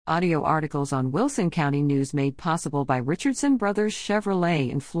Audio articles on Wilson County News made possible by Richardson Brothers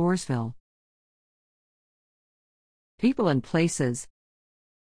Chevrolet in Floresville. People and places.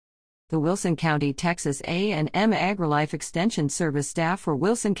 The Wilson County, Texas A&M AgriLife Extension Service staff for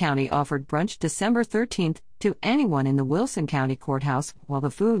Wilson County offered brunch December 13th to anyone in the Wilson County Courthouse while the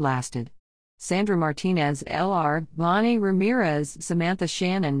food lasted. Sandra Martinez, L.R., Lonnie Ramirez, Samantha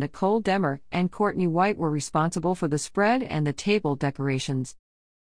Shannon, Nicole Demmer, and Courtney White were responsible for the spread and the table decorations.